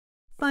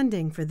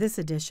Funding for this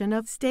edition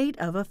of State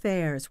of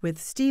Affairs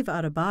with Steve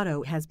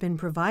Adubato has been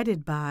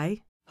provided by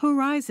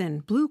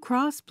Horizon Blue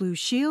Cross Blue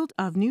Shield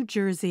of New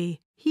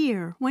Jersey.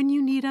 Here when you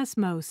need us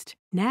most,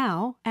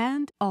 now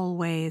and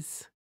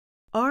always.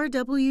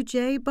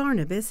 RWJ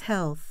Barnabas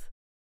Health.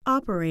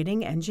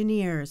 Operating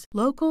Engineers,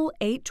 Local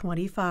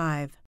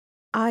 825.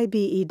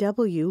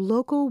 IBEW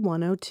Local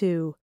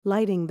 102,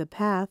 lighting the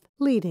path,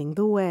 leading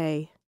the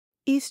way.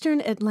 Eastern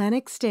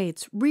Atlantic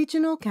States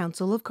Regional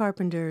Council of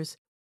Carpenters.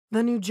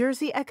 The New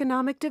Jersey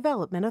Economic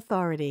Development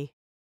Authority.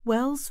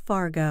 Wells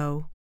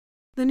Fargo.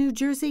 The New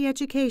Jersey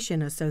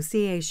Education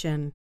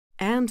Association.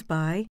 And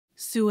by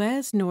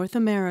Suez North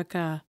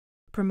America.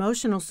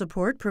 Promotional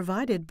support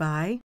provided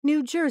by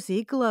New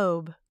Jersey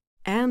Globe.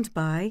 And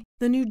by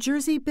the New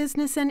Jersey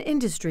Business and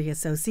Industry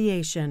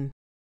Association.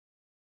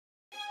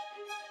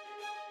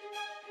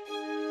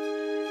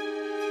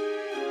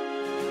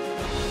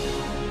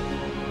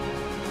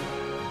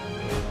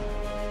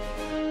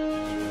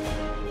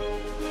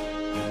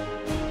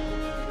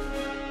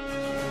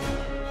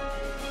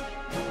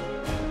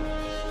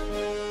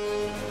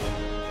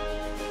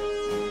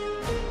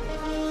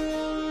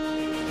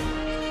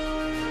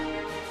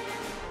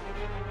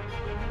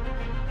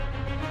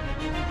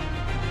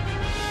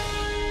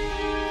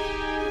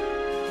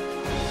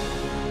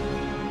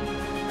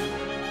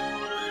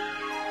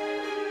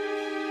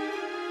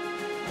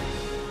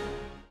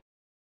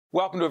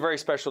 Welcome to a very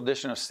special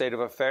edition of State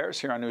of Affairs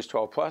here on News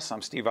 12 Plus.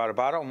 I'm Steve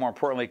Adubato. More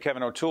importantly,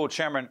 Kevin O'Toole,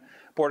 Chairman,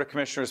 Board of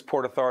Commissioners,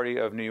 Port Authority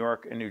of New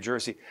York and New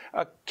Jersey.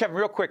 Kevin,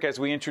 real quick, as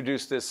we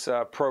introduce this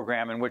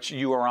program in which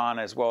you are on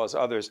as well as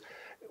others,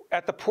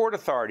 at the Port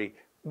Authority,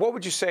 what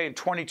would you say in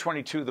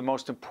 2022 the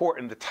most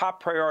important, the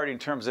top priority in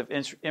terms of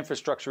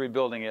infrastructure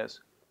rebuilding is?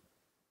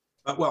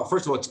 Well,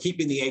 first of all, it's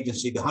keeping the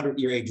agency, the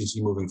 100-year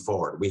agency, moving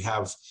forward. We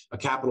have a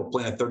capital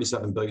plan of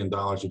 $37 billion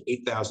with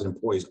 8,000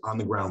 employees on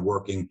the ground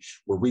working.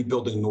 We're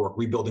rebuilding Newark,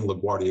 rebuilding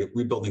LaGuardia,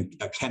 rebuilding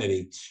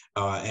Kennedy.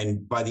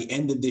 And by the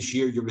end of this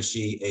year, you're going to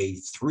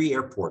see 3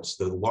 airports,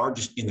 the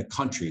largest in the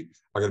country,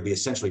 are going to be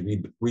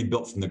essentially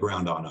rebuilt from the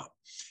ground on up.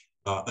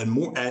 And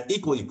more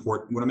equally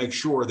important, we want to make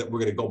sure that we're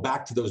going to go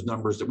back to those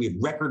numbers, that we have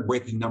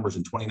record-breaking numbers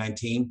in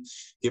 2019.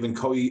 Given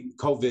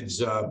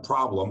COVID's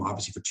problem,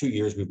 obviously for 2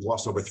 years, we've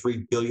lost over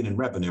 $3 billion in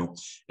revenue.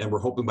 And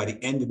we're hoping by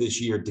the end of this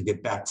year to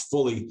get back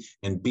fully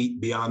and beat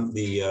beyond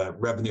the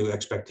revenue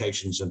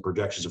expectations and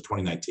projections of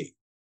 2019.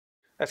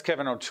 That's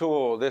Kevin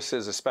O'Toole. This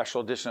is a special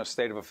edition of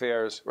State of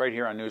Affairs right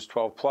here on News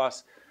 12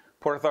 Plus.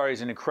 Port Authority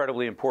is an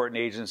incredibly important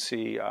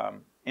agency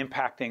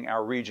impacting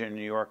our region in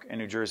New York and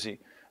New Jersey.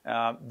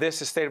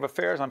 This is State of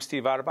Affairs. I'm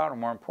Steve Adubato.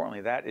 More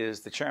importantly, that is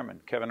the chairman,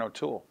 Kevin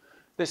O'Toole.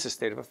 This is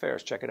State of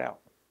Affairs. Check it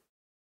out.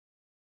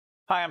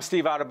 Hi, I'm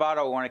Steve Adubato.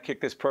 I want to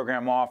kick this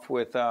program off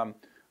with a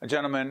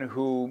gentleman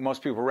who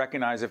most people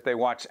recognize if they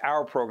watch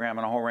our program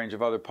and a whole range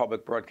of other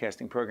public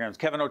broadcasting programs.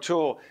 Kevin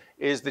O'Toole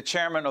is the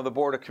chairman of the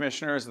Board of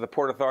Commissioners of the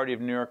Port Authority of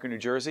New York and New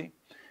Jersey,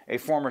 a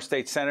former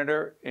state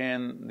senator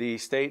in the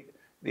state,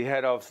 the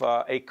head of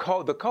the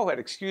co-head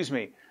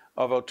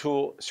of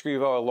O'Toole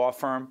Scrivo, a law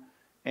firm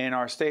in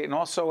our state, and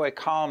also a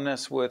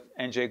columnist with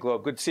NJ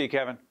Globe. Good to see you,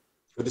 Kevin.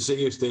 Good to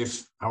see you,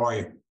 Steve. How are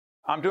you?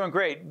 I'm doing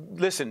great.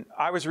 Listen,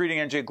 I was reading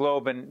NJ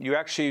Globe, and you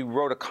actually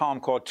wrote a column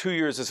called 2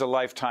 Years is a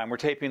Lifetime. We're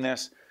taping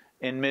this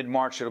in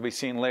mid-March. It'll be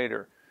seen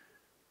later.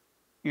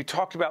 You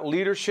talked about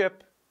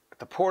leadership at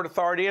the Port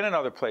Authority and in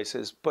other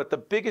places, but the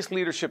biggest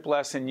leadership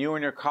lesson you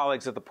and your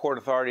colleagues at the Port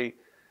Authority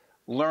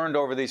learned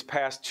over these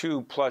past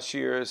 2+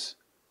 years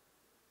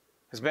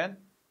has been?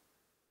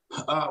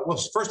 Well,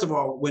 first of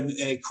all, when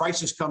a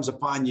crisis comes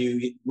upon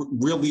you,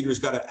 real leaders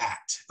got to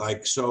act.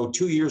 So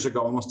 2 years ago,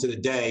 almost to the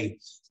day,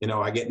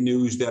 I get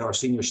news that our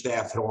senior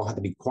staff had all had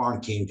to be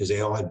quarantined because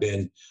they all had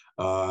been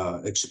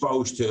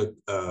exposed to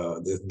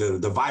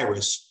the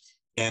virus.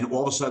 And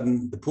all of a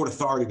sudden, the Port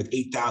Authority with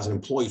 8,000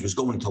 employees was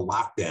going into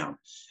lockdown.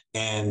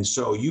 And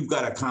so you've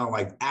got to kind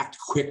of act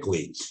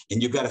quickly,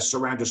 and you've got to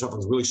surround yourself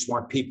with really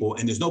smart people.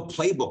 And there's no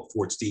playbook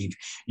for it, Steve.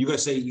 You got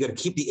to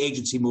keep the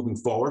agency moving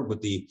forward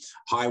with the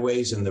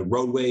highways and the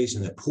roadways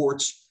and the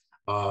ports.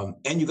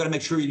 And you got to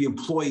make sure the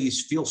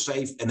employees feel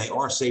safe, and they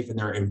are safe,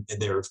 and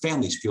their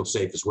families feel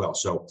safe as well.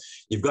 So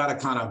you've got to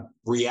kind of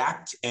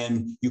react,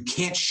 and you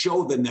can't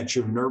show them that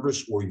you're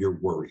nervous or you're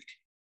worried.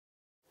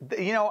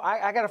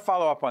 I got to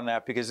follow up on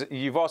that because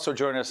you've also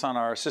joined us on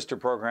our sister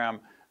program,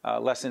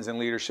 Lessons in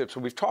Leadership. So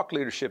we've talked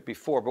leadership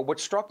before, but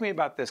what struck me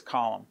about this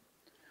column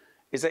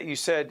is that you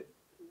said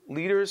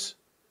leaders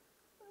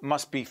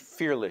must be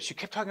fearless. You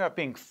kept talking about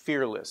being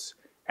fearless.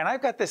 And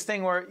I've got this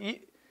thing where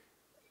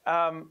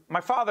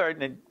my father,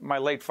 my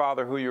late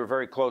father, who you were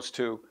very close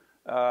to,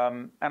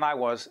 and I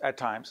was at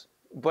times,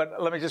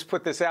 but let me just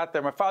put this out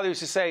there. My father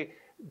used to say,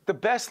 the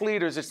best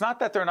leaders, it's not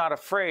that they're not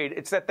afraid,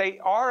 it's that they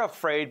are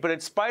afraid, but in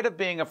spite of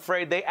being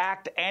afraid, they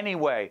act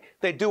anyway.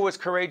 They do what's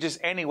courageous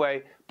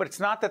anyway, but it's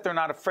not that they're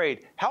not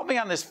afraid. Help me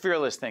on this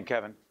fearless thing,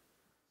 Kevin.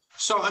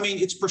 So, I mean,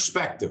 it's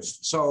perspective.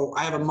 So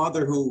I have a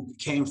mother who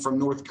came from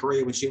North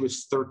Korea when she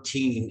was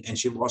 13, and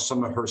she lost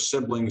some of her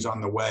siblings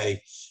on the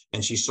way.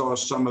 And she saw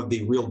some of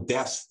the real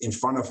death in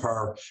front of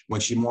her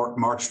when she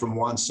marched from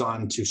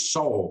Wonsan to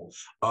Seoul.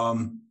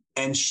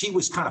 And she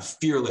was kind of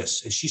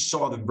fearless, and she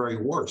saw the very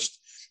worst.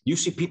 You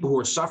see people who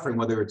are suffering,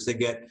 whether it's they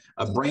get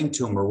a brain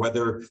tumor,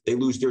 whether they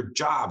lose their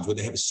jobs, whether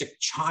they have a sick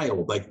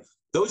child. Like,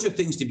 those are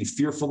things to be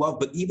fearful of.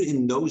 But even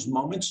in those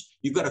moments,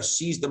 you've got to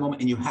seize the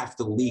moment and you have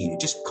to lead. It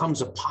just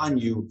comes upon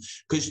you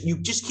because you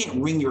just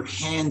can't wring your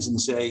hands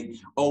and say,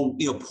 oh,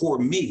 poor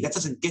me. That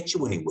doesn't get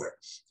you anywhere.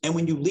 And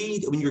when you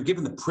lead, when you're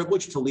given the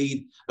privilege to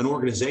lead an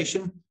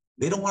organization,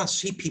 they don't want to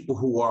see people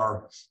who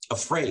are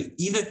afraid.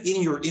 Even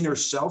in your inner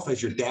self,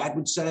 as your dad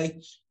would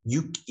say,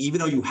 even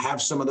though you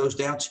have some of those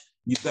doubts,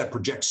 you've got to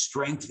project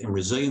strength and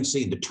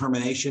resiliency and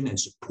determination and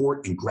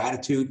support and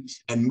gratitude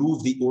and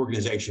move the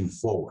organization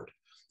forward.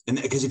 And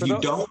because if you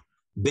don't,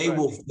 they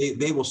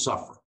will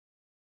suffer.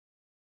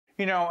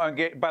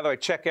 By the way,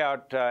 check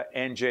out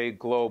NJ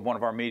Globe, one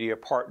of our media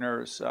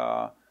partners,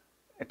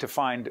 to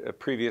find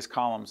previous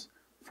columns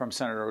from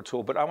Senator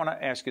O'Toole. But I want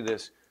to ask you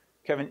this,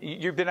 Kevin.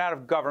 You've been out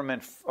of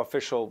government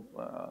official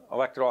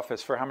elected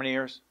office for how many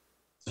years?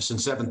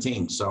 Since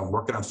 17, so I'm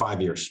working on 5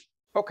 years.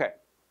 Okay.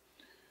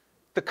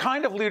 The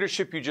kind of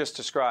leadership you just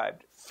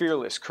described,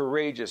 fearless,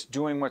 courageous,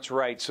 doing what's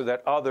right so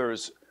that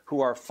others who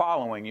are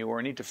following you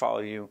or need to follow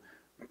you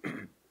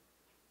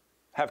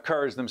have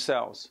courage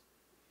themselves.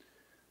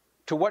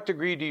 To what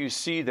degree do you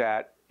see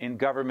that in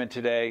government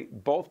today,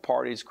 both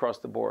parties across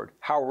the board?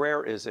 How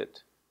rare is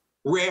it?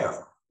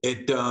 Rare.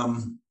 It's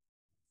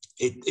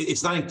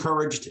not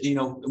encouraged.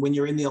 When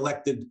you're in the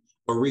elected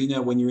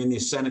arena, when you're in the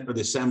Senate or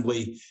the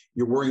Assembly,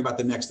 you're worrying about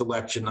the next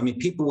election. I mean,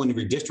 people, when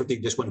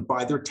redistricting just went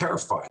by, they're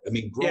terrified. I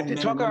mean,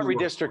 talk about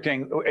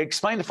redistricting.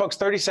 Explain to folks,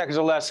 30 seconds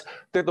or less.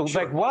 They're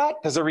sure. Like,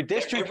 what? Does a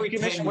redistricting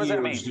commission, what does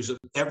that mean?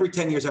 Every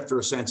 10 years after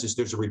a census,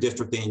 there's a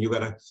redistricting, and you got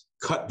to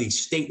cut the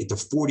state into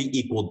 40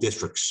 equal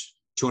districts.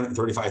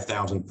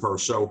 235,000 per.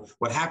 So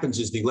what happens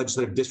is the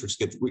legislative districts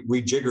get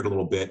rejiggered a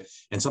little bit,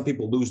 and some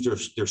people lose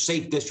their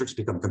safe districts,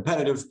 become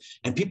competitive,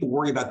 and people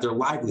worry about their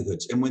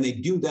livelihoods. And when they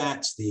do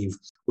that, Steve,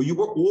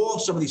 all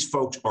some of these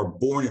folks are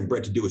born and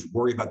bred to do is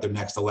worry about their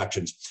next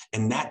elections.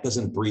 And that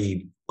doesn't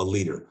breed a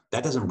leader.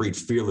 That doesn't breed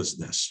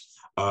fearlessness.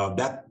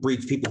 That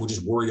breeds people who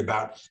just worry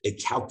about a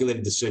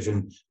calculated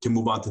decision to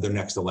move on to their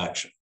next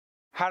election.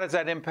 How does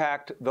that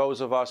impact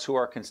those of us who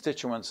are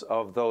constituents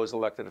of those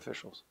elected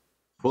officials?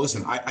 Well,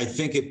 listen, I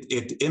think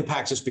it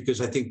impacts us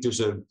because I think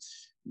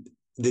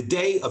the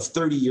day of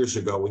 30 years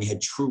ago when you had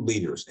true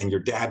leaders, and your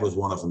dad was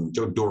one of them,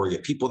 Joe Doria,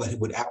 people that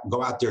would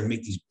go out there and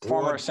make these broad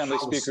Former Assembly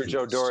policies. Speaker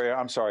Joe Doria,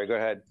 I'm sorry, go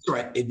ahead.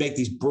 Right, it'd make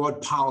these broad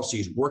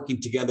policies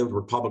working together with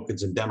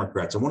Republicans and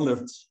Democrats. And one of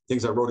the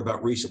things I wrote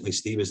about recently,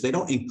 Steve, is they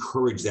don't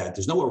encourage that.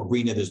 There's no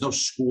arena, there's no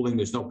schooling,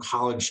 there's no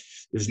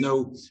college, there's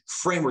no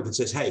framework that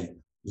says, hey,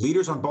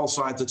 leaders on both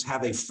sides, let's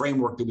have a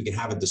framework that we can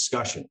have a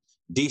discussion.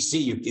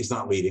 DC is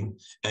not leading,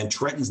 and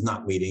Trenton's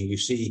not leading. You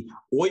see,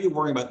 all you're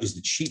worrying about is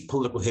the cheap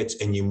political hits,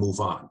 and you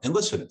move on. And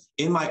listen,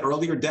 in my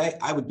earlier day,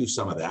 I would do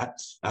some of that.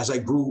 As I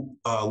grew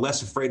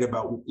less afraid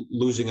about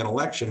losing an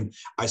election,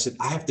 I said,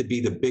 I have to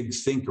be the big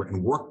thinker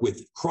and work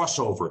with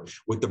crossover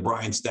with the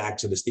Brian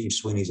Stacks and the Steve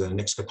Sweeneys and the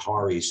Nick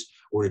Scutaris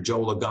or the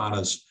Joe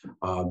Laganas,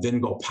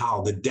 Vin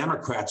Powell, the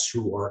Democrats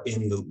who are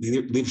in the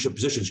leadership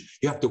positions.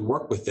 You have to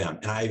work with them.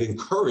 And I've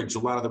encouraged a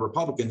lot of the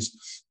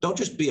Republicans, don't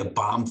just be a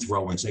bomb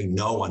thrower and say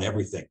no on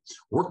everything.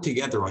 Work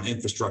together on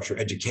infrastructure,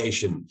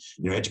 education,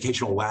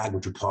 educational lag,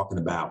 which we're talking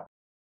about,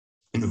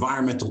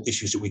 environmental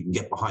issues that we can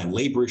get behind,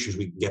 labor issues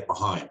we can get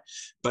behind.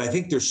 But I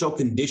think they're so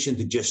conditioned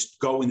to just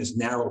go in this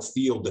narrow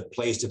field that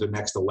plays to the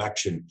next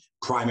election,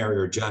 primary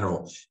or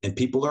general, and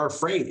people are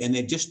afraid, and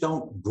they just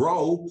don't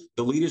grow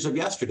the leaders of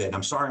yesterday. And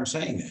I'm sorry I'm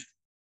saying that.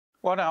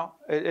 Well, no,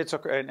 it's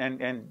okay.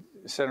 And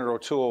Senator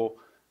O'Toole,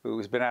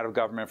 who's been out of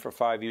government for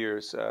 5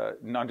 years,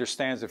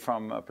 understands it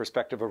from a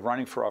perspective of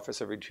running for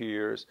office every 2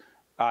 years.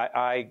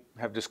 I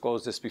have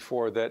disclosed this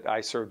before, that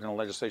I served in the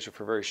legislature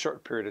for a very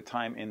short period of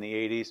time in the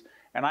 80s.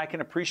 And I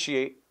can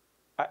appreciate,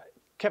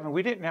 Kevin,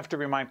 we didn't have to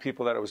remind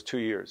people that it was 2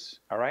 years,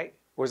 all right?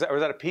 Was that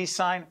a peace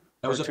sign?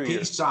 That was a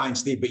peace sign,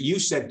 Steve, but you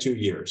said 2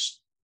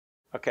 years.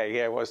 Okay,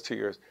 yeah, it was 2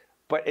 years.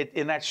 But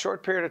in that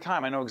short period of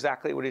time, I know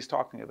exactly what he's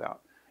talking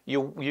about.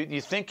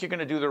 You think you're going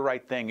to do the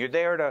right thing. You're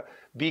there to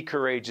be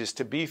courageous,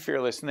 to be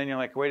fearless, and then you're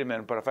like, wait a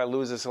minute, but if I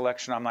lose this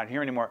election, I'm not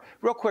here anymore.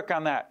 Real quick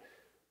on that.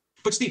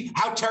 But Steve,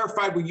 how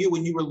terrified were you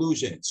when you were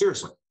losing?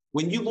 Seriously.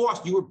 When you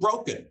lost, you were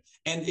broken,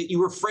 and you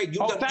were afraid.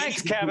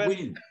 Thanks,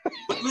 Kevin.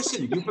 But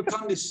listen, you've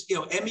become this,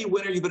 Emmy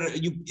winner.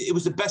 It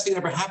was the best thing that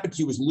ever happened to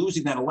you was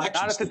losing that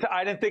election. Not at the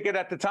I didn't think it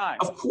at the time.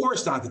 Of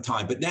course, not at the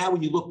time. But now,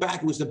 when you look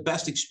back, it was the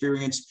best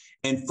experience.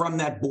 And from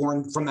that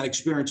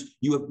experience,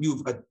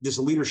 you've this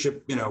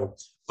leadership,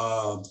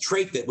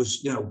 trait that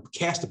was,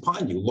 cast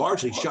upon you,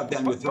 largely shoved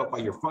down your throat by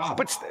your father.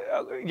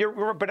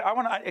 But I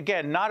want to,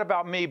 again, not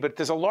about me, but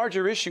there's a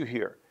larger issue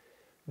here.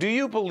 Do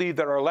you believe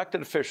that our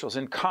elected officials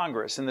in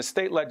Congress, in the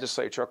state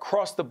legislature,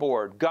 across the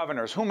board,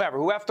 governors, whomever,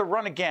 who have to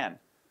run again,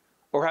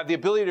 or have the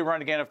ability to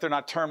run again if they're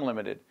not term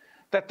limited,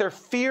 that their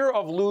fear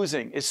of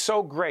losing is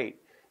so great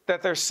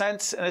that their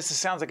sense, and this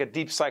sounds like a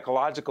deep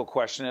psychological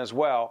question as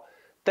well,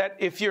 that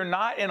if you're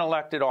not in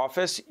elected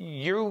office,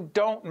 you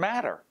don't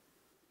matter.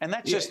 And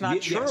that's just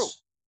not true.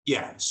 Yes.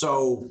 Yeah.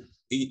 So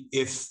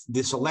if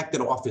this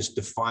elected office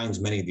defines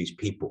many of these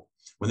people,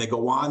 when they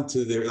go on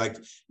to their, like,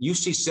 you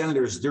see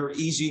senators, they're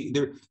easy,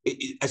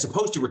 as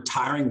opposed to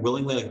retiring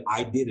willingly like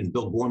I did and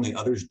Bill Gore and the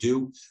others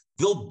do,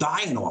 they'll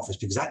die in office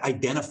because that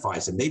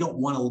identifies them. They don't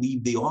want to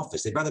leave the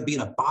office. They'd rather be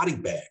in a body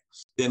bag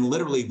than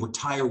literally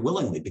retire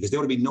willingly, because they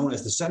want to be known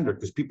as the senator,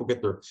 because people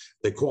get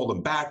they call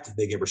them back,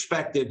 they get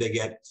respected, they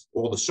get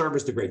all the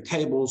service, the great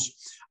tables.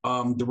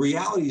 The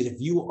reality is,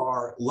 if you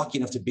are lucky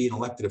enough to be an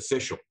elected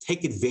official,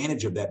 take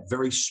advantage of that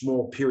very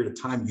small period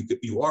of time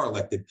you are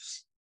elected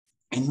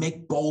and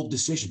make bold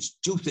decisions,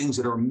 do things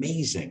that are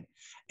amazing.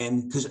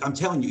 And because I'm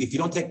telling you, if you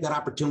don't take that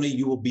opportunity,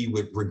 you will be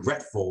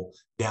regretful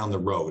down the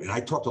road. And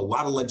I talked to a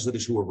lot of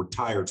legislators who were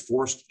retired,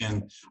 forced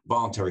and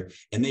voluntary,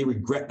 and they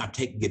regret not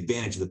taking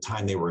advantage of the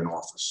time they were in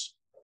office.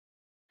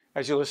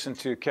 As you listen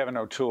to Kevin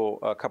O'Toole,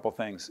 a couple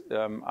things.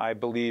 I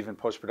believe in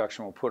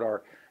post-production we'll put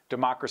our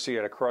democracy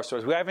at a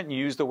crossroads. We haven't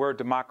used the word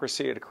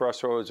democracy at a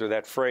crossroads or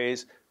that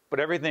phrase, but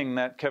everything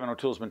that Kevin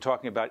O'Toole's been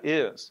talking about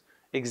is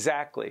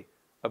exactly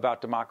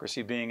about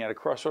democracy being at a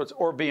crossroads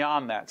or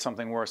beyond that,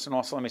 something worse. And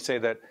also let me say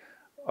that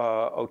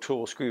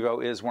O'Toole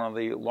Scrivo is one of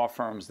the law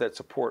firms that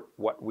support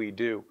what we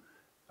do.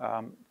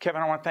 Kevin,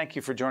 I want to thank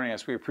you for joining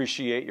us. We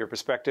appreciate your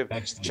perspective.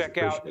 Thanks, Check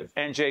out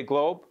NJ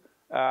Globe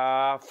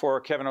for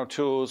Kevin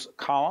O'Toole's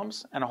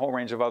columns and a whole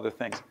range of other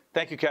things.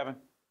 Thank you, Kevin.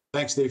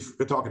 Thanks, Steve.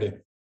 Good talking to you.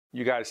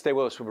 You got it. Stay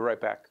with us. We'll be right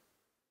back.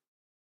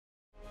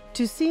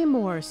 To see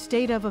more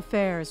State of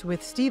Affairs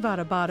with Steve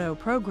Adubato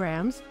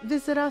programs,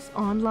 visit us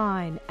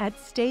online at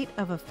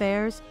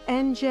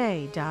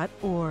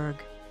stateofaffairsnj.org.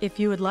 If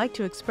you would like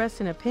to express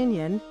an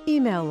opinion,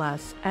 email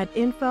us at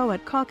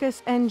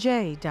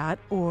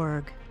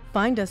info@caucusnj.org.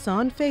 Find us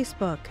on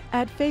Facebook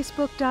at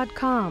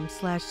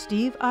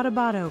facebook.com/Steve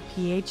Adubato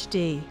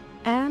PhD,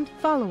 and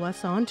follow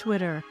us on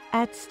Twitter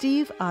at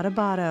Steve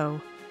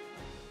Adubato.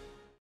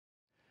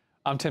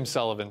 I'm Tim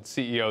Sullivan,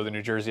 CEO of the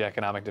New Jersey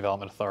Economic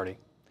Development Authority.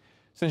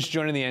 Since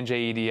joining the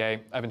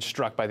NJEDA, I've been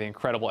struck by the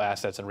incredible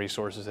assets and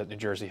resources that New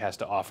Jersey has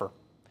to offer.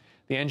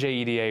 The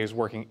NJEDA is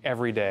working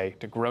every day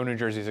to grow New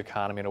Jersey's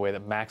economy in a way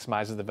that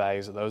maximizes the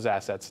values of those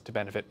assets to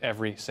benefit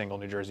every single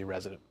New Jersey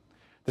resident.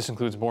 This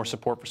includes more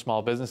support for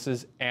small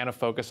businesses and a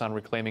focus on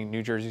reclaiming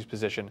New Jersey's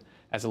position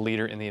as a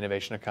leader in the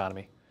innovation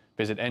economy.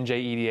 Visit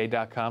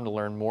njeda.com to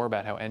learn more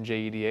about how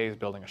NJEDA is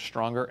building a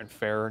stronger and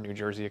fairer New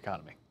Jersey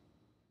economy.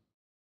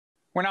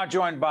 We're now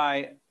joined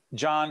by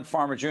John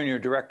Farmer Jr.,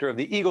 Director of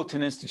the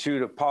Eagleton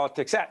Institute of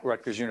Politics at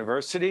Rutgers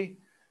University.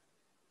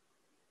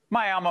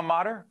 My alma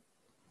mater,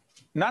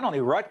 not only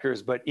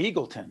Rutgers, but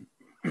Eagleton.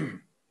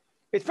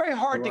 It's very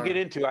hard to get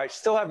into. I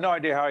still have no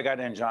idea how I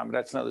got in, John, but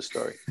that's another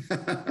story.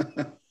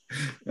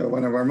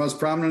 One of our most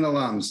prominent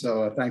alums,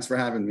 so thanks for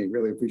having me.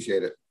 Really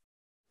appreciate it.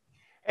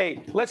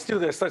 Hey, let's do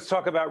this. Let's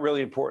talk about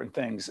really important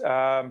things.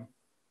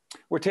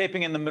 We're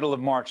taping in the middle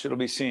of March. It'll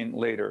be seen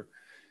later.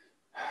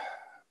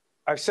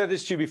 I've said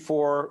this to you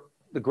before.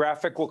 The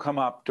graphic will come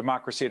up,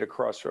 democracy at a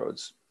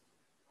crossroads.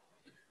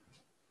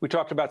 We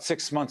talked about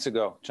 6 months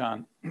ago,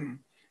 John.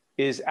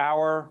 Is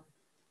our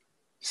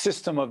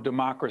system of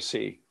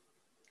democracy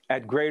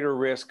at greater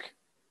risk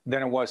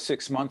than it was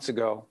 6 months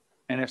ago?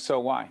 And if so,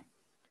 why?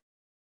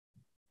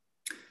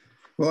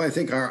 Well, I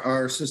think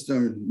our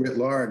system writ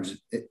large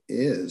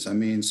is. I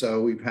mean,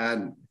 so we've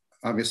had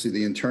obviously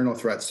the internal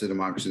threats to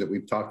democracy that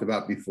we've talked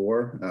about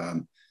before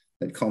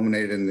that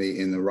culminated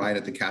in the riot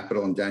at the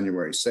Capitol on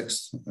January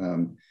 6th.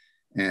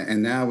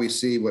 And now we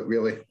see what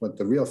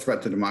the real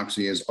threat to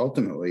democracy is.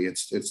 Ultimately,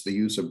 it's the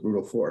use of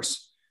brutal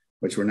force,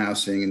 which we're now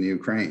seeing in the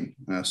Ukraine.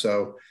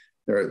 So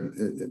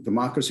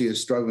democracy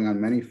is struggling on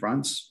many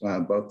fronts,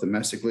 both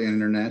domestically and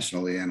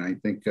internationally. And I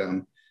think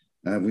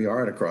we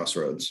are at a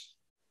crossroads.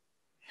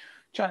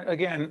 John,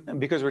 again,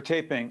 because we're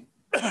taping,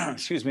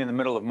 excuse me, in the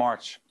middle of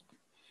March,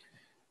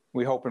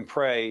 we hope and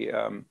pray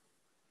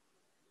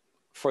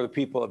for the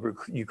people of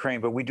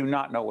Ukraine, but we do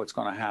not know what's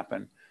going to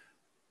happen.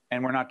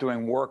 And we're not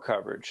doing war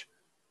coverage.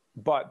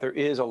 But there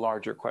is a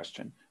larger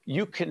question.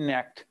 You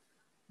connect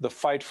the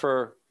fight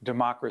for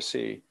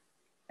democracy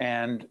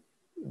and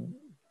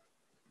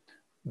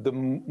the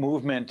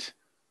movement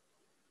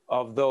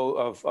of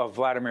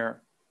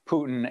Vladimir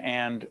Putin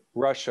and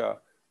Russia,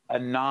 a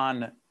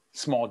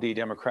non-small d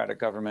democratic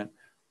government,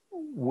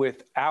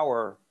 with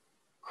our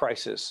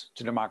crisis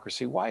to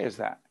democracy. Why is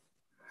that?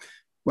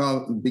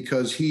 Well,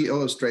 because he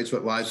illustrates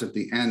what lies at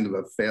the end of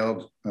a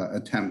failed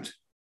attempt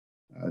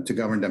to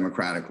govern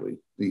democratically.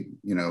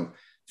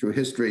 Through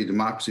history,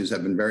 democracies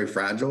have been very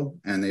fragile,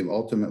 and they've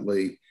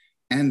ultimately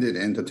ended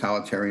in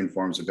totalitarian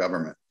forms of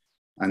government.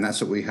 And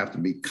that's what we have to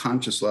be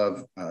conscious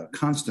of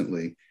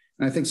constantly.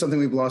 And I think something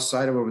we've lost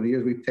sight of over the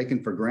years, we've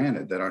taken for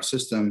granted that our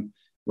system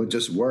would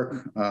just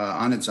work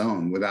on its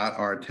own without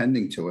our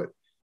attending to it.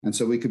 And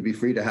so we could be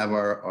free to have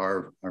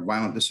our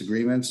violent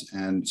disagreements,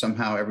 and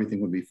somehow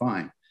everything would be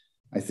fine.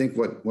 I think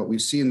what we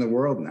see in the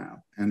world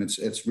now, and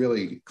it's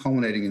really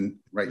culminating in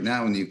right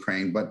now in the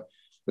Ukraine, but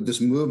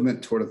this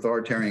movement toward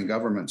authoritarian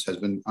governments has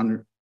been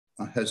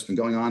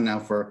going on now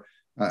for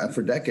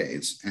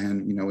decades.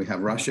 And we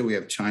have Russia, we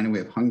have China, we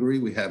have Hungary,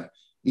 we have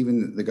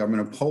even the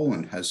government of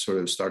Poland has sort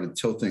of started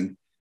tilting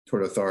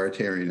toward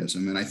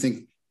authoritarianism. And I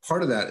think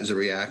part of that is a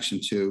reaction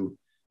to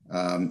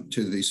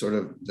the sort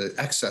of the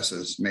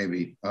excesses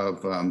maybe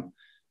of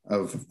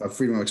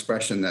freedom of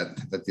expression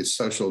that the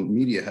social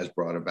media has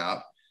brought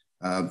about.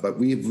 But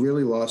we've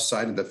really lost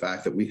sight of the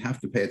fact that we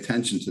have to pay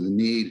attention to the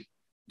need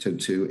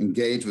to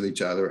engage with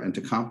each other and to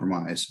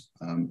compromise.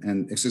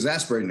 And it's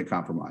exasperating to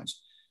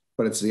compromise,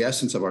 but it's the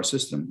essence of our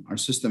system. Our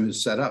system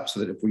is set up so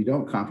that if we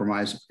don't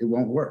compromise, it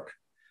won't work.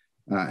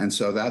 And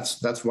so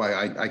that's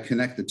why I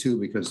connect the two,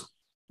 because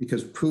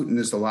Putin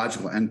is the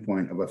logical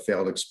endpoint of a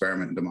failed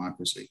experiment in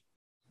democracy.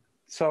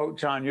 So,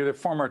 John, you're the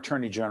former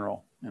attorney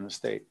general in the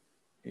state.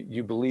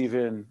 You believe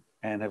in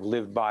and have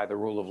lived by the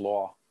rule of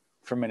law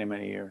for many,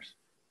 many years.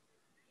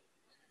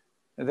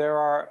 There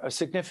are a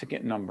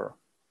significant number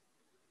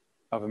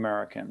of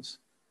Americans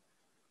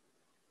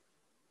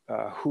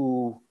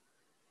who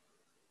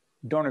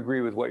don't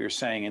agree with what you're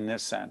saying in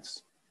this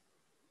sense.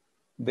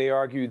 They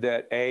argue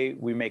that, A,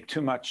 we make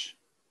too much,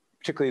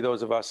 particularly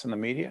those of us in the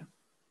media,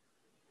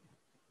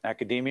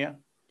 academia,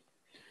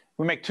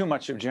 we make too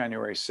much of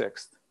January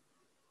 6th.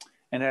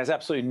 And it has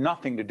absolutely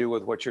nothing to do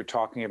with what you're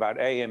talking about,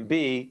 A, and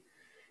B,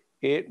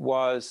 it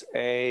was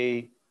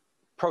a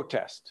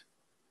protest.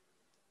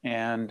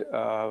 And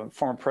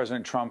former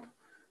President Trump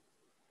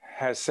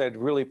has said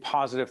really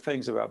positive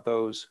things about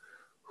those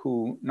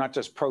who not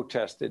just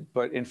protested,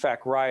 but in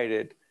fact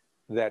rioted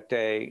that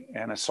day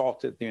and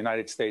assaulted the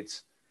United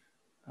States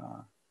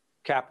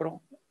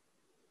Capitol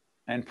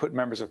and put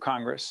members of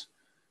Congress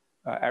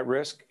at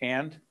risk.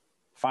 And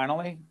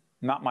finally,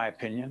 not my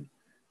opinion,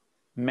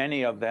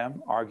 many of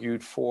them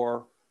argued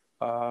for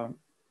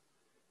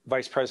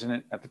Vice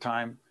President at the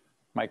time,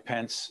 Mike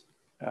Pence,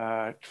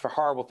 for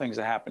horrible things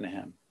that happened to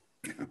him.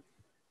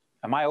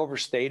 Am I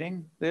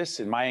overstating this?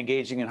 Am I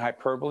engaging in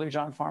hyperbole,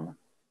 John Farmer?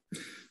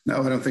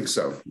 No, I don't think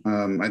so.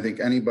 I think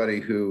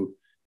anybody who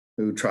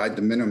tried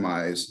to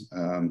minimize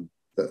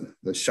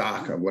the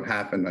shock of what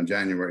happened on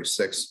January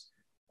 6th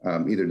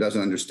either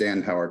doesn't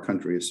understand how our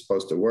country is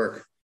supposed to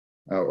work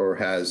or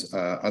has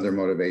other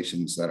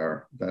motivations that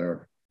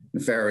are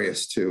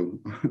nefarious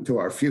to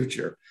our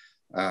future.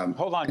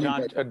 Hold on,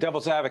 John.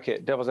 Devil's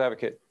advocate.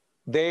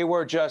 They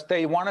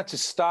wanted to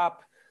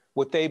stop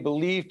what they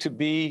believed to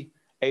be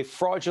a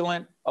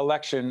fraudulent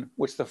election,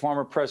 which the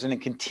former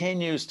president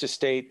continues to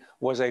state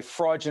was a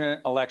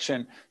fraudulent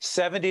election.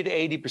 70 to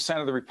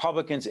 80% of the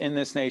Republicans in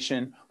this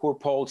nation who are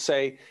polled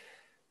say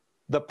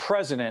the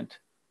president,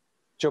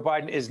 Joe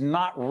Biden, is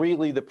not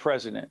really the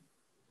president.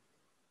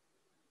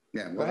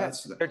 Yeah, well,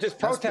 they're just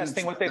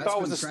protesting what they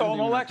thought was a stolen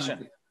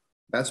election.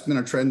 That's been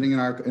a trending in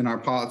our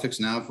politics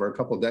now for a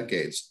couple of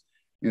decades.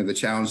 The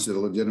challenge to the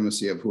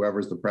legitimacy of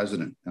whoever's the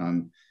president.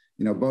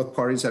 Both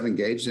parties have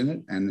engaged in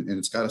it, and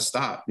it's got to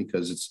stop,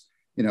 because it's,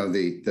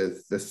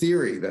 the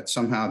theory that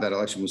somehow that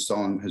election was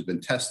stolen has been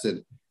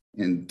tested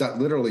in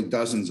literally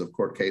dozens of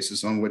court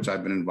cases on which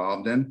I've been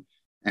involved in,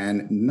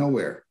 and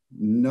nowhere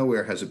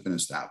has it been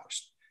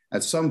established.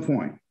 At some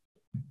point,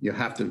 you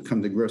have to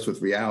come to grips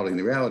with reality. And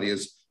the reality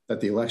is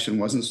that the election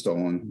wasn't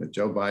stolen, that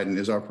Joe Biden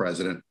is our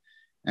president.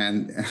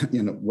 And,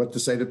 what to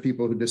say to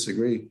people who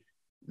disagree,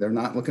 they're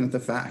not looking at the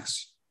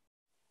facts.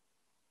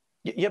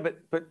 Yeah,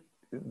 but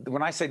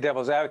when I say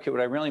devil's advocate,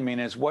 what I really mean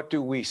is, what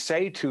do we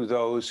say to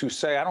those who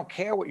say, I don't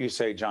care what you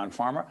say, John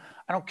Farmer.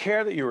 I don't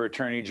care that you're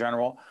Attorney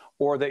General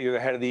or that you're the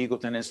head of the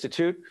Eagleton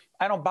Institute.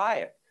 I don't buy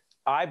it.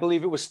 I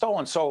believe it was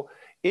stolen. So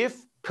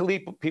if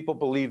people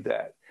believe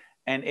that,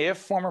 and if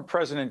former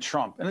President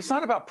Trump, and it's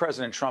not about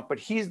President Trump, but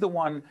he's the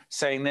one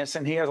saying this,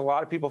 and he has a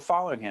lot of people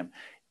following him.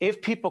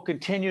 If people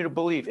continue to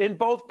believe in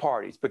both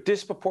parties, but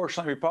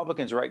disproportionately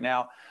Republicans right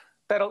now,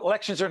 that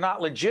elections are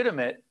not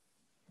legitimate,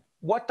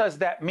 what does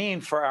that mean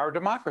for our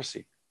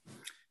democracy?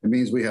 It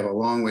means we have a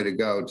long way to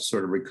go to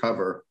sort of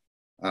recover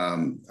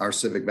our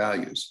civic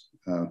values.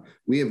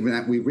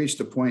 We've reached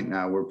a point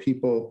now where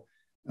people,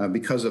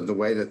 because of the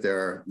way that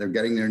they're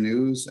getting their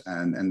news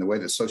and the way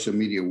that social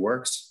media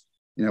works,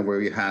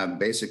 where you have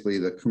basically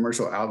the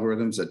commercial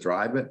algorithms that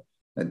drive it,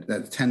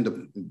 that tend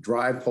to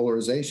drive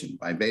polarization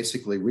by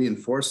basically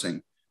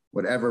reinforcing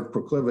whatever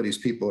proclivities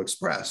people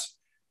express.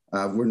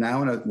 We're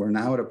now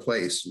at a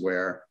place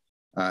where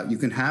you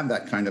can have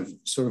that kind of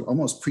sort of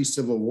almost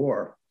pre-Civil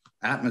War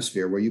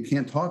atmosphere where you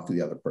can't talk to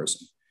the other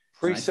person.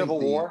 Pre-Civil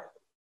War?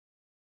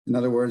 In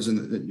other words,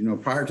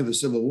 prior to the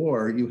Civil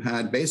War, you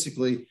had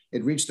basically,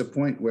 it reached a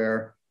point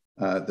where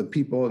the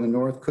people in the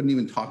North couldn't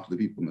even talk to the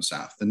people in the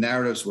South. The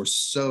narratives were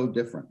so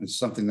different. It's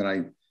something that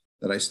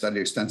I studied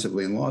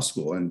extensively in law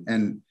school.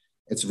 And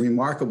it's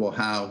remarkable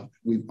how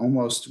we've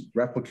almost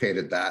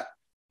replicated that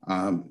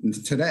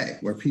today,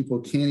 where people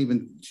can't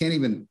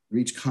even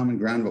reach common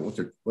ground about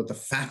what the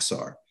facts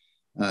are.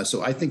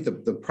 So I think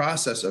the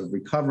process of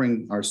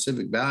recovering our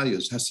civic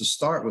values has to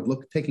start with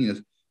taking a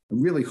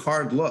really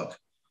hard look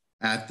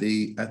at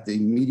the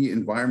media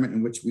environment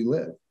in which we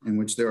live, in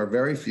which there are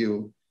very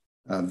few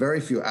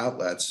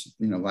outlets,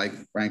 like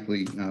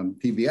frankly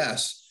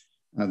PBS,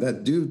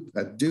 that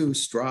do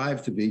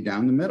strive to be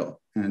down the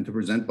middle and to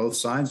present both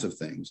sides of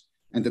things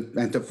and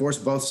to force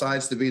both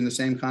sides to be in the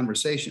same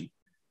conversation.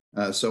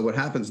 So what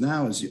happens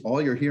now is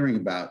all you're hearing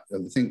about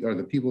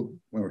the people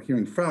we're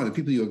hearing from, the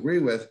people you agree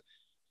with.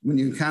 When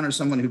you encounter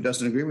someone who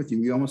doesn't agree with you,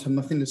 you almost have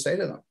nothing to say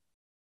to them.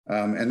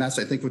 And that's,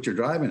 I think, what you're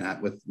driving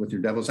at with your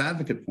devil's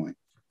advocate point.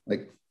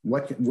 Like,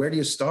 where do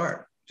you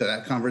start to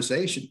that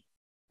conversation?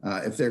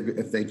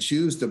 If they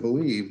choose to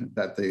believe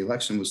that the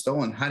election was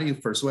stolen, how do you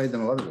persuade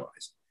them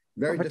otherwise?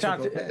 Very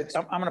difficult task.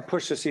 I'm going to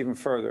push this even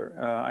further.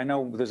 I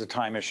know there's a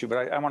time issue,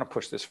 but I want to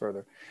push this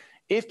further.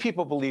 If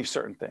people believe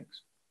certain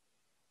things,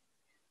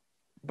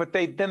 but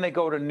then they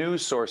go to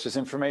news sources,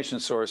 information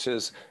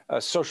sources,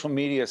 social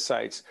media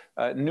sites,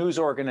 news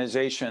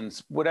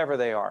organizations, whatever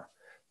they are,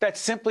 that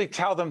simply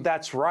tell them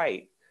that's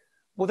right.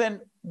 Well,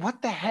 then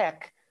what the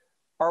heck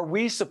are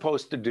we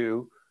supposed to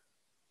do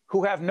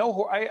who have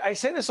no, I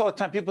say this all the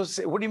time. People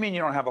say, what do you mean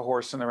you don't have a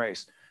horse in the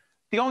race?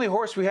 The only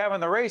horse we have in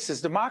the race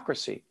is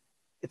democracy.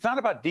 It's not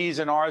about D's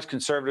and R's,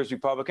 conservatives,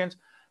 Republicans.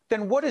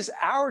 Then what is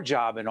our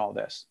job in all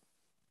this?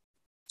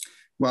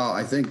 Well,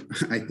 I think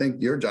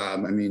your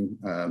job,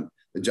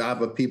 the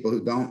job of people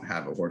who don't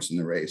have a horse in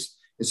the race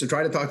is to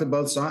try to talk to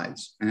both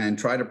sides and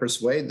try to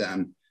persuade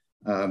them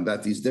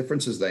that these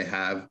differences they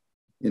have,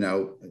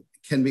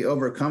 can be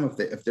overcome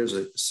if there's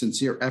a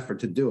sincere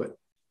effort to do it.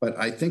 But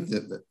I think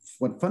that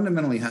what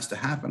fundamentally has to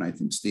happen, I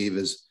think, Steve,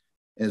 is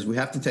we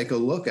have to take a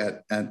look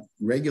at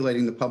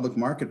regulating the public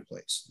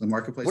marketplace, the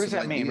marketplace. What does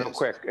that mean, real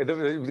quick?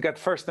 We've got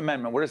the First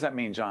Amendment. What does that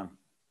mean, John?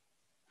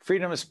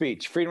 Freedom of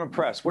speech, freedom of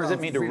press. What does it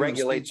mean to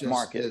regulate the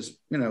market?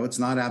 It's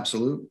not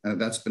absolute.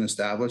 That's been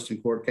established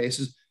in court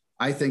cases.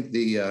 I think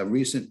the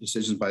recent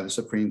decisions by the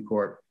Supreme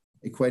Court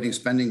equating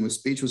spending with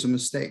speech was a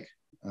mistake.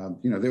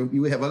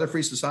 You have other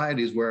free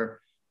societies where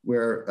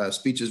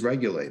speech is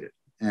regulated,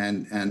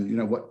 and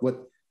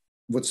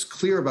what's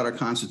clear about our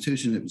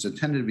Constitution, it was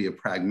intended to be a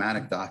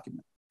pragmatic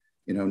document,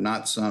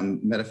 not some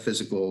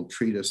metaphysical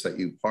treatise that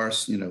you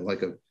parse,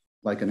 like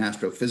an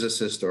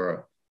astrophysicist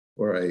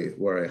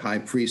or a high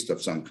priest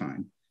of some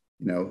kind.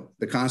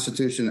 The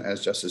Constitution,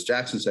 as Justice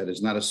Jackson said,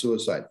 is not a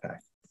suicide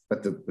pact,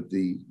 but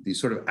the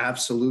sort of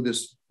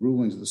absolutist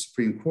rulings of the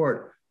Supreme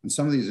Court on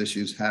some of these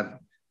issues have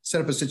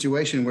set up a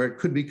situation where it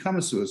could become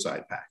a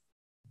suicide pact.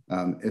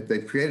 If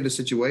they've created a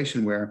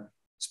situation where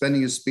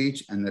spending is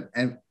speech and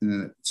that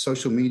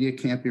social media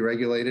can't be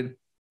regulated,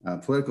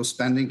 political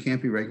spending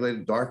can't be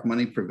regulated, dark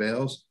money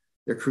prevails,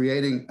 they're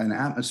creating an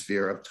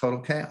atmosphere of total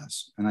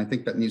chaos. And I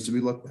think that needs to be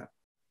looked at.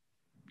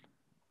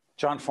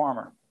 John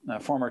Farmer,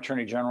 former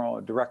Attorney General,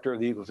 Director of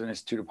the Eagleton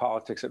Institute of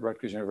Politics at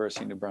Rutgers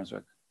University in New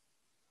Brunswick.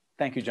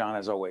 Thank you, John,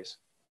 as always.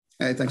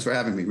 Hey, thanks for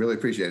having me. Really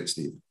appreciate it,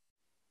 Steve.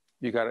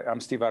 You got it. I'm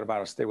Steve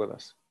Adubato. Stay with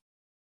us.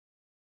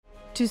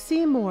 To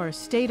see more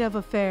State of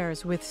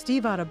Affairs with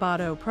Steve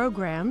Adubato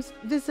programs,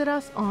 visit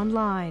us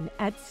online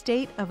at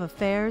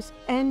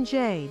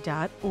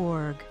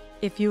stateofaffairsnj.org.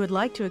 If you would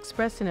like to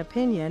express an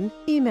opinion,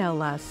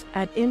 email us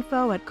at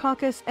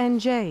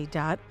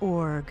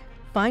info@caucusnj.org.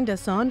 Find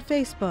us on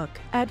Facebook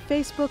at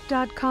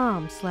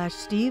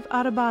facebook.com/Steve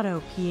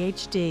Adubato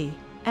PhD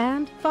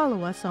and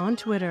follow us on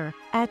Twitter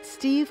at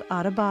Steve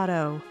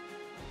Adubato.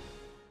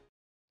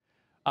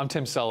 I'm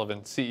Tim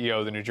Sullivan, CEO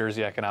of the New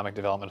Jersey Economic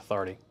Development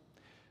Authority.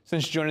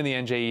 Since joining the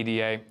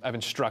NJEDA, I've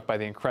been struck by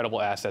the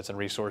incredible assets and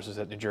resources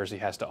that New Jersey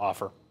has to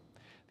offer.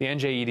 The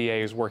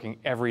NJEDA is working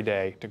every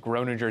day to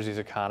grow New Jersey's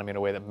economy in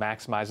a way that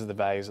maximizes the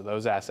values of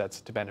those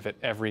assets to benefit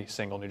every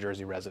single New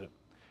Jersey resident.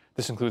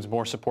 This includes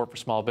more support for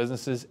small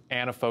businesses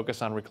and a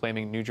focus on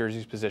reclaiming New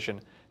Jersey's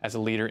position as a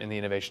leader in the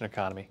innovation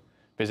economy.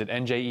 Visit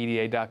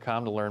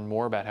njeda.com to learn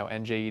more about how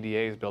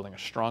NJEDA is building a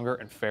stronger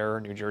and fairer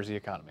New Jersey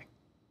economy.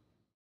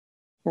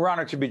 We're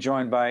honored to be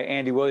joined by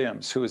Andi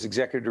Williams, who is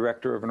Executive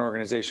Director of an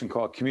organization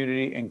called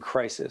Community in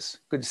Crisis.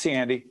 Good to see you,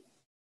 Andi.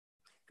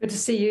 Good to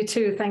see you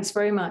too. Thanks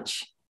very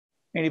much.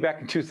 Andi, back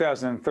in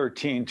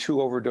 2013,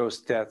 2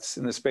 overdose deaths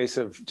in the space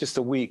of just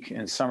a week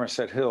in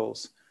Somerset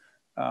Hills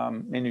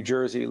in New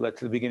Jersey led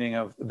to the beginning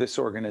of this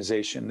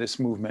organization, this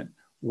movement.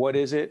 What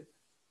is it,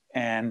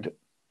 and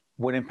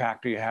what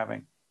impact are you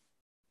having?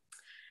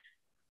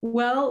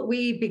 Well,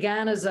 we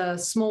began as a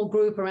small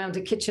group around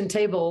a kitchen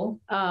table,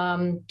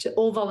 to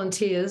all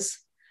volunteers.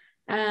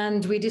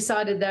 And we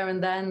decided there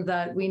and then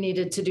that we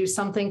needed to do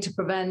something to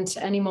prevent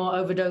any more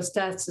overdose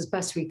deaths as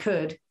best we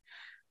could.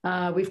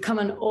 We've come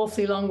an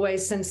awfully long way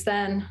since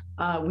then.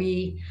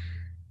 We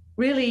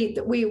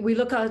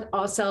look at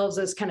ourselves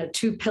as kind of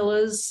 2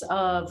 pillars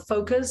of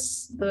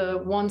focus. The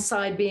one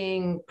side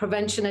being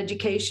prevention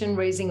education,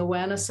 raising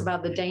awareness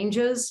about the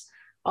dangers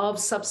of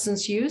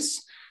substance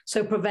use.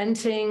 So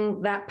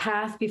preventing that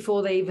path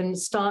before they even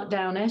start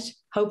down it,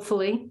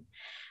 hopefully.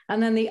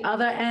 And then the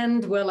other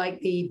end, we're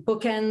like the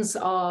bookends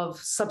of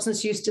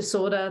substance use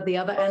disorder. The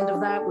other end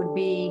of that would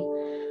be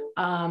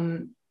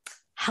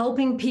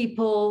helping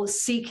people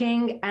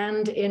seeking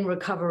and in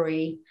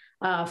recovery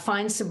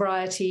find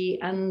sobriety,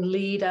 and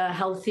lead a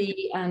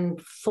healthy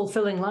and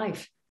fulfilling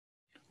life.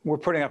 We're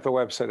putting up the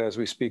website as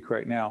we speak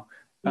right now.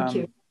 Thank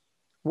you.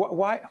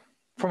 Why,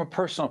 from a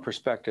personal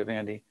perspective,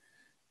 Andi,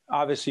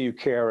 obviously you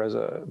care as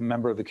a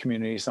member of the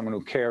community, someone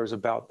who cares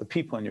about the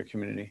people in your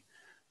community.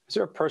 Is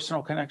there a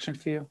personal connection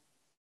for you?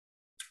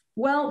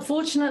 Well,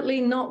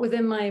 fortunately, not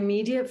within my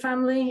immediate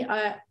family.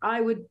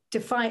 I would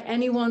defy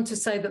anyone to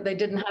say that they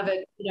didn't have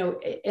it,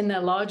 in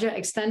their larger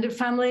extended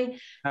family.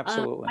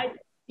 Absolutely.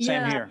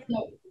 Same here.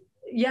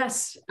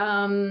 Yes,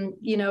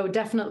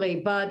 definitely.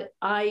 But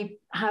I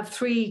have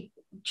 3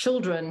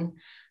 children,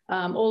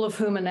 all of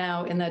whom are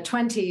now in their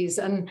 20s.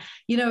 And,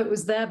 it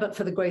was there, but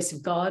for the grace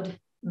of God,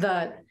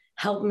 that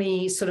helped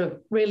me sort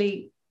of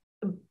really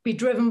be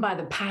driven by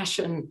the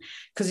passion.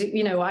 Because,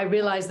 I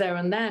realized there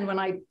and then when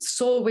I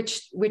saw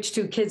which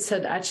 2 kids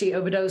had actually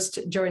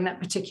overdosed during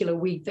that particular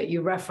week that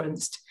you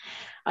referenced,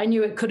 I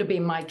knew it could have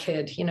been my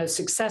kid,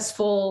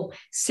 successful,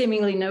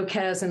 seemingly no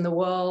cares in the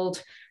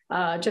world,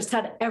 just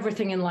had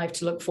everything in life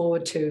to look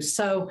forward to.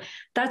 So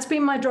that's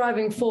been my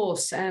driving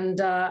force.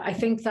 And I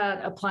think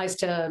that applies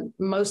to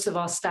most of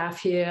our staff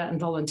here and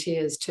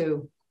volunteers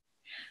too.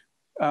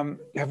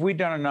 Have we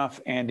done enough,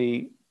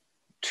 Andi,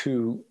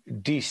 to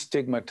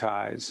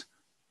destigmatize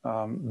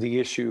the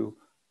issue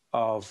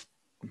of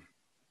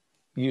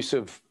use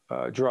of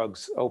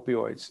drugs,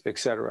 opioids, et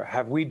cetera?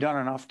 Have we done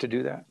enough to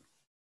do that?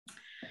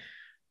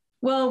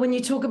 Well, when you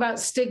talk about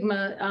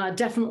stigma,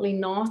 definitely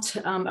not.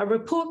 A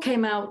report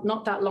came out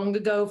not that long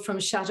ago from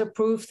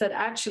Shatterproof that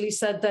actually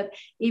said that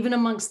even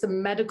amongst the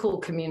medical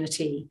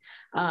community,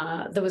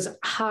 there was a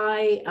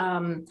high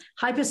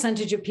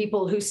percentage of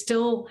people who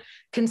still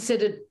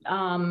considered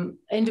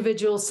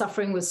individuals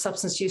suffering with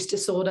substance use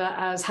disorder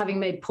as having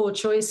made poor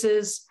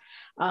choices,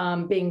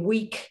 being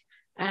weak,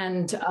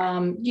 and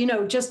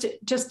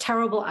just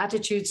terrible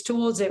attitudes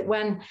towards it,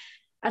 when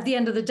at the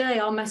end of the day,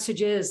 our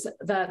message is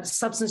that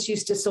substance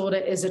use disorder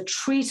is a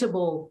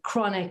treatable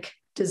chronic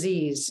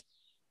disease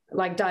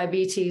like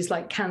diabetes,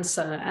 like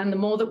cancer. And the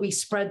more that we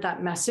spread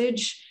that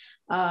message,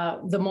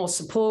 the more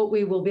support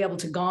we will be able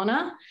to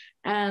garner,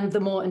 and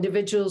the more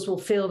individuals will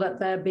feel that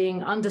they're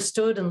being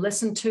understood and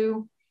listened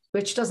to,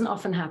 which doesn't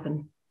often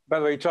happen. By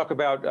the way, you talk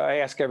about, I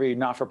ask every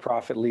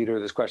not-for-profit leader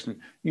this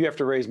question, you have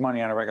to raise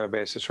money on a regular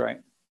basis,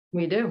 right?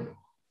 We do.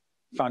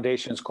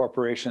 Foundations,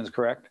 corporations,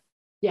 correct?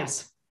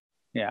 Yes.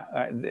 Yeah,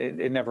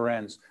 it never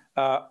ends.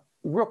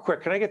 Real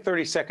quick, can I get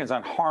 30 seconds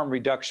on harm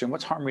reduction?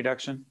 What's harm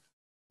reduction?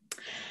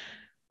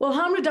 Well,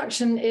 harm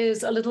reduction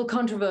is a little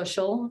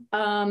controversial,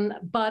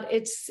 but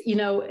it's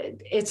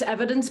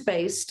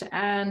evidence-based,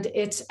 and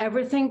it's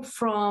everything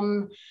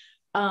from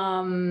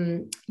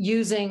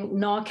using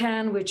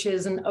Narcan, which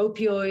is an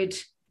opioid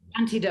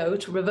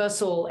antidote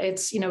reversal.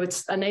 It's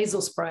a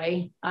nasal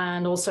spray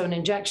and also an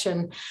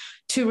injection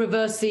to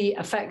reverse the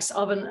effects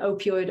of an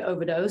opioid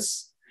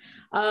overdose.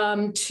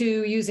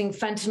 To using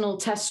fentanyl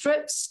test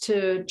strips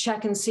to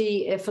check and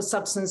see if a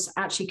substance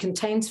actually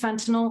contains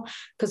fentanyl,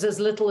 because as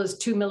little as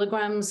 2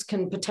 milligrams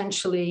can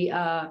potentially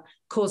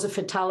cause a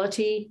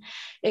fatality.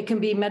 It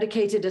can be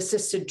medicated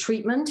assisted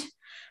treatment.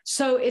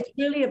 So it's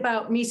really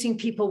about meeting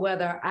people where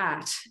they're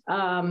at.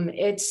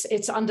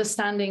 It's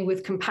understanding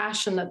with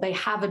compassion that they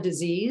have a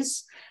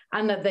disease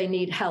and that they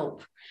need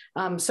help.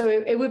 So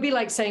it would be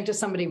like saying to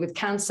somebody with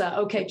cancer,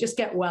 okay, just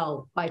get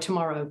well by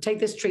tomorrow. Take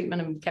this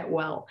treatment and get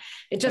well.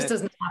 It just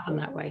doesn't happen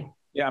that way.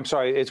 Yeah, I'm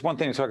sorry. It's one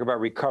thing to talk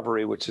about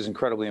recovery, which is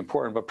incredibly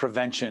important, but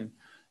prevention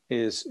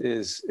it's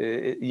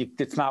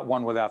not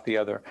one without the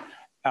other.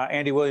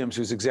 Andi Williams,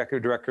 who's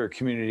Executive Director of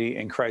Community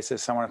and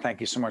Crisis, I want to thank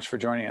you so much for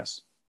joining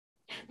us.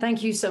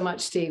 Thank you so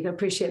much, Steve. I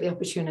appreciate the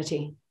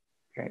opportunity.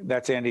 Okay,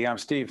 that's Andi. I'm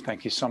Steve.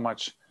 Thank you so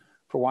much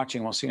for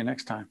watching. We'll see you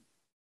next time.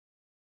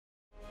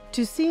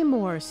 To see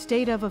more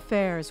State of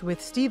Affairs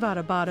with Steve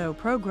Adubato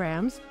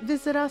programs,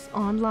 visit us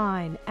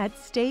online at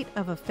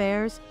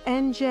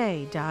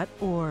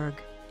stateofaffairsnj.org.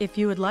 If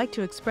you would like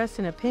to express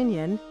an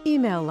opinion,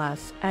 email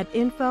us at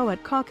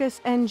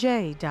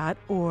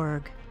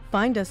info@caucusnj.org.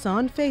 Find us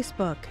on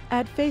Facebook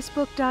at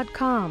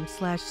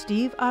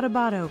facebook.com/Steve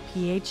Adubato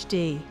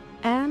PhD,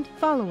 and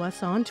follow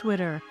us on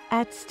Twitter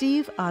at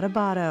Steve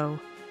Adubato.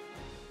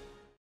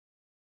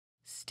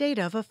 State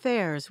of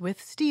Affairs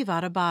with Steve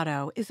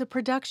Adubato is a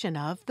production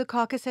of the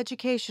Caucus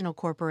Educational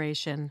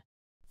Corporation.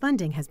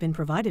 Funding has been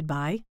provided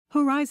by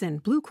Horizon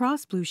Blue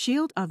Cross Blue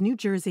Shield of New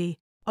Jersey,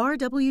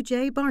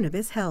 RWJ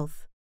Barnabas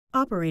Health,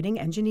 Operating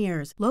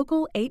Engineers,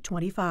 Local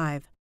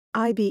 825,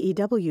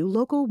 IBEW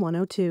Local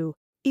 102,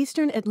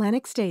 Eastern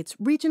Atlantic States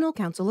Regional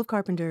Council of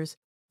Carpenters,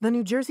 the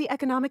New Jersey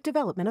Economic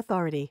Development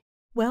Authority,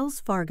 Wells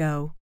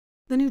Fargo,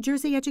 the New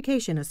Jersey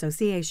Education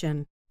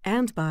Association,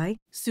 and by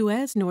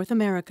Suez North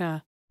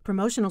America.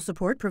 Promotional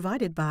support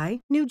provided by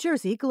New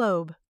Jersey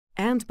Globe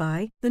and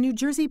by the New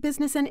Jersey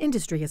Business and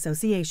Industry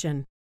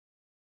Association.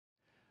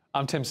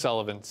 I'm Tim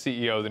Sullivan,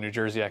 CEO of the New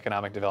Jersey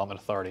Economic Development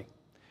Authority.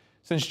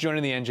 Since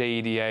joining the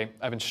NJEDA,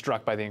 I've been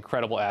struck by the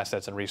incredible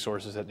assets and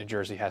resources that New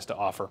Jersey has to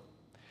offer.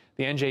 The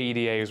The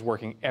NJEDA is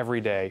working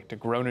every day to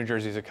grow New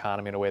Jersey's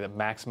economy in a way that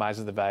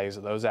maximizes the values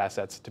of those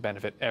assets to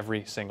benefit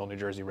every single New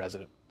Jersey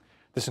resident.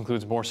 This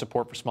includes more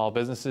support for small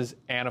businesses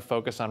and a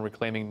focus on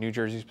reclaiming New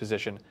Jersey's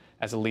position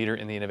as a leader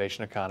in the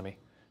innovation economy.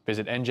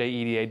 Visit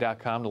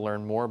njeda.com to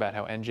learn more about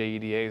how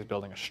NJEDA is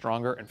building a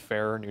stronger and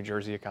fairer New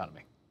Jersey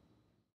economy.